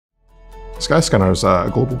Skyscanner is a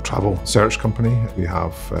global travel search company. We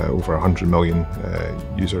have over 100 million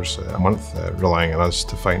users a month relying on us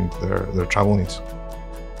to find their travel needs.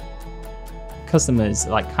 Customers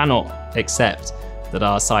cannot accept that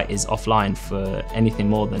our site is offline for anything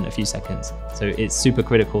more than a few seconds. So it's super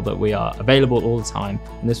critical that we are available all the time,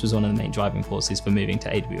 and this was one of the main driving forces for moving to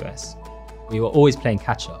AWS. We were always playing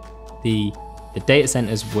catch up. The data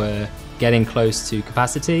centers were getting close to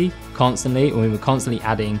capacity constantly, and we were constantly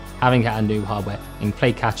having to add new hardware and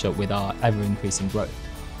play catch up with our ever-increasing growth.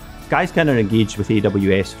 Skyscanner engaged with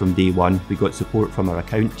AWS from day one. We got support from our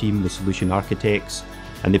account team, the solution architects,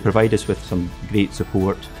 and they provide us with some great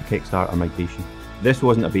support to kickstart our migration. This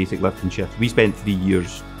wasn't a basic lift and shift. We spent 3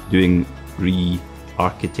 years doing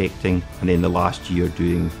re-architecting, and then the last year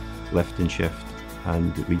doing lift and shift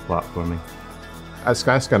and re-platforming. At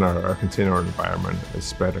Skyscanner, our container environment is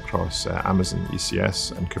spread across Amazon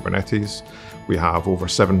ECS and Kubernetes. We have over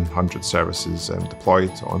 700 services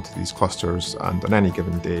deployed onto these clusters, and on any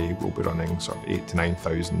given day, we'll be running sort of 8,000 to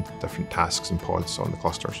 9,000 different tasks and pods on the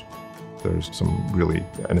clusters. There's some really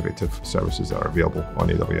innovative services that are available on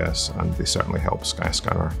AWS, and they certainly help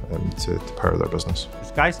Skyscanner to power their business.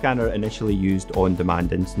 Skyscanner initially used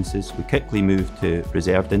on-demand instances. We quickly moved to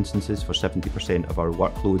reserved instances for 70% of our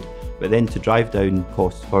workload, but then to drive down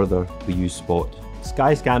costs further, we use Spot.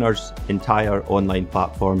 Skyscanner's entire online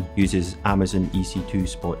platform uses Amazon EC2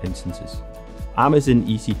 Spot instances. Amazon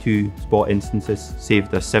EC2 Spot instances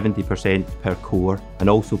saved us 70% per core and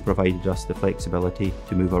also provided us the flexibility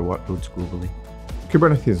to move our workloads globally.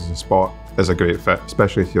 Kubernetes and Spot is a great fit,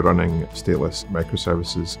 especially if you're running stateless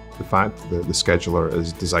microservices. The fact that the scheduler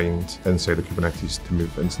is designed inside of Kubernetes to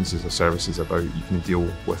move instances of services about, you can deal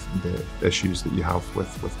with the issues that you have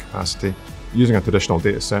with capacity. Using a traditional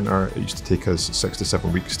data center, it used to take us 6 to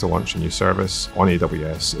 7 weeks to launch a new service. On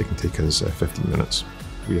AWS, it can take us 15 minutes.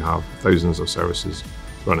 We have thousands of services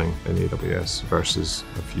running in AWS versus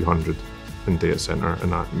a few hundred in data center,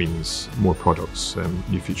 and that means more products and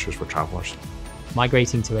new features for travelers.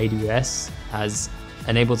 Migrating to AWS has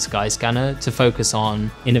enabled Skyscanner to focus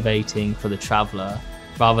on innovating for the traveler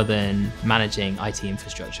rather than managing IT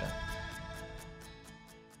infrastructure.